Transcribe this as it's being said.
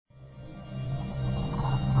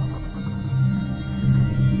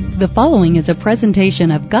The following is a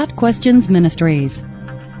presentation of Got Questions Ministries.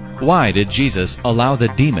 Why did Jesus allow the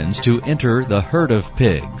demons to enter the herd of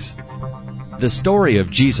pigs? The story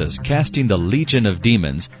of Jesus casting the legion of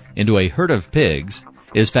demons into a herd of pigs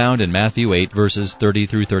is found in Matthew 8, verses 30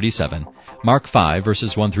 through 37, Mark 5,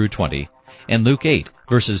 verses 1 through 20, and Luke 8,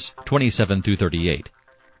 verses 27 through 38.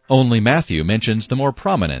 Only Matthew mentions the more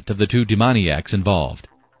prominent of the two demoniacs involved.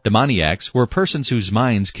 Demoniacs were persons whose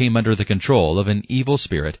minds came under the control of an evil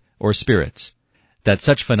spirit or spirits. That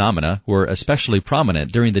such phenomena were especially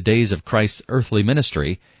prominent during the days of Christ's earthly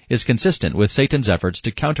ministry is consistent with Satan's efforts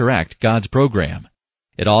to counteract God's program.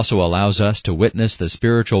 It also allows us to witness the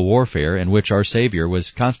spiritual warfare in which our Savior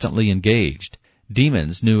was constantly engaged.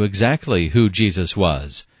 Demons knew exactly who Jesus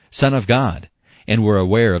was, Son of God, and were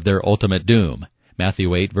aware of their ultimate doom.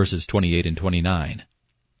 Matthew 8, verses 28 and 29.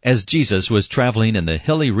 As Jesus was traveling in the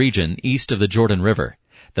hilly region east of the Jordan River,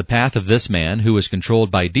 the path of this man who was controlled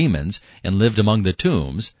by demons and lived among the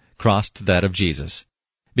tombs crossed that of Jesus.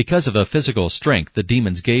 Because of the physical strength the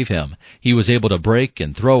demons gave him, he was able to break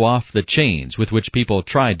and throw off the chains with which people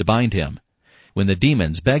tried to bind him. When the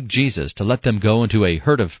demons begged Jesus to let them go into a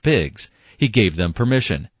herd of pigs, he gave them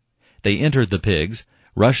permission. They entered the pigs,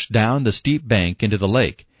 rushed down the steep bank into the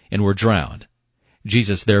lake, and were drowned.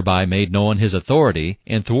 Jesus thereby made known his authority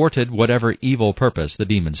and thwarted whatever evil purpose the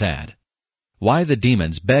demons had. Why the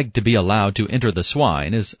demons begged to be allowed to enter the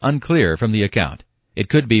swine is unclear from the account. It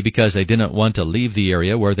could be because they didn't want to leave the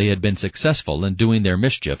area where they had been successful in doing their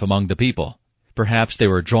mischief among the people. Perhaps they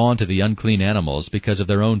were drawn to the unclean animals because of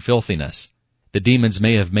their own filthiness. The demons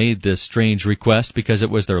may have made this strange request because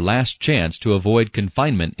it was their last chance to avoid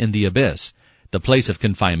confinement in the abyss, the place of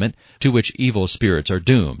confinement to which evil spirits are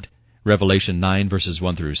doomed. Revelation 9, verses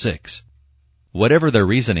 1 through 6. Whatever their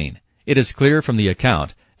reasoning, it is clear from the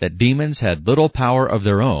account that demons had little power of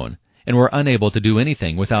their own and were unable to do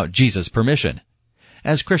anything without Jesus' permission.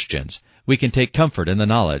 As Christians, we can take comfort in the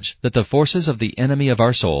knowledge that the forces of the enemy of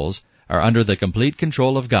our souls are under the complete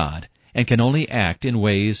control of God and can only act in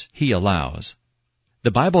ways He allows. The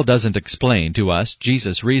Bible doesn't explain to us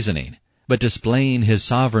Jesus' reasoning, but displaying His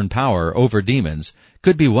sovereign power over demons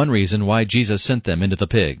could be one reason why Jesus sent them into the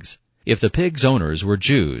pigs. If the pigs' owners were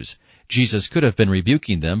Jews, Jesus could have been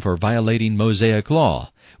rebuking them for violating Mosaic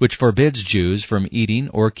law, which forbids Jews from eating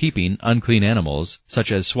or keeping unclean animals,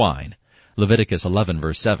 such as swine. Leviticus 11,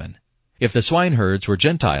 verse 7. If the swineherds were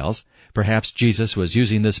Gentiles, perhaps Jesus was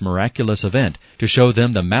using this miraculous event to show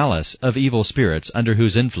them the malice of evil spirits under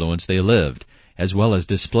whose influence they lived, as well as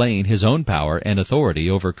displaying His own power and authority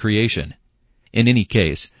over creation. In any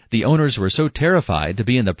case, the owners were so terrified to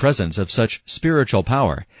be in the presence of such spiritual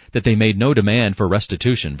power that they made no demand for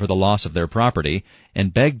restitution for the loss of their property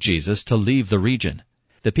and begged Jesus to leave the region.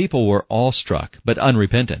 The people were awestruck but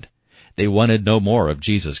unrepentant. They wanted no more of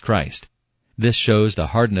Jesus Christ. This shows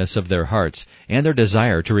the hardness of their hearts and their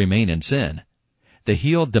desire to remain in sin. The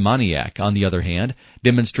healed demoniac, on the other hand,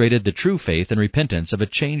 demonstrated the true faith and repentance of a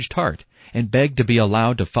changed heart and begged to be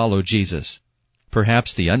allowed to follow Jesus.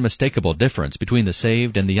 Perhaps the unmistakable difference between the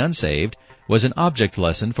saved and the unsaved was an object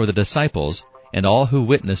lesson for the disciples and all who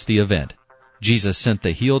witnessed the event. Jesus sent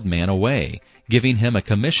the healed man away, giving him a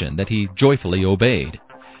commission that he joyfully obeyed.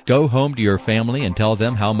 Go home to your family and tell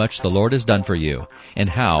them how much the Lord has done for you and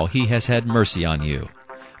how He has had mercy on you.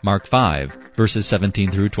 Mark 5, verses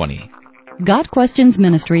 17 through 20. Got Questions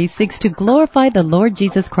Ministries seeks to glorify the Lord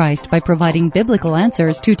Jesus Christ by providing biblical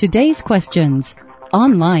answers to today's questions.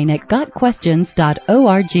 Online at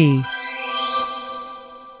GotQuestions.org.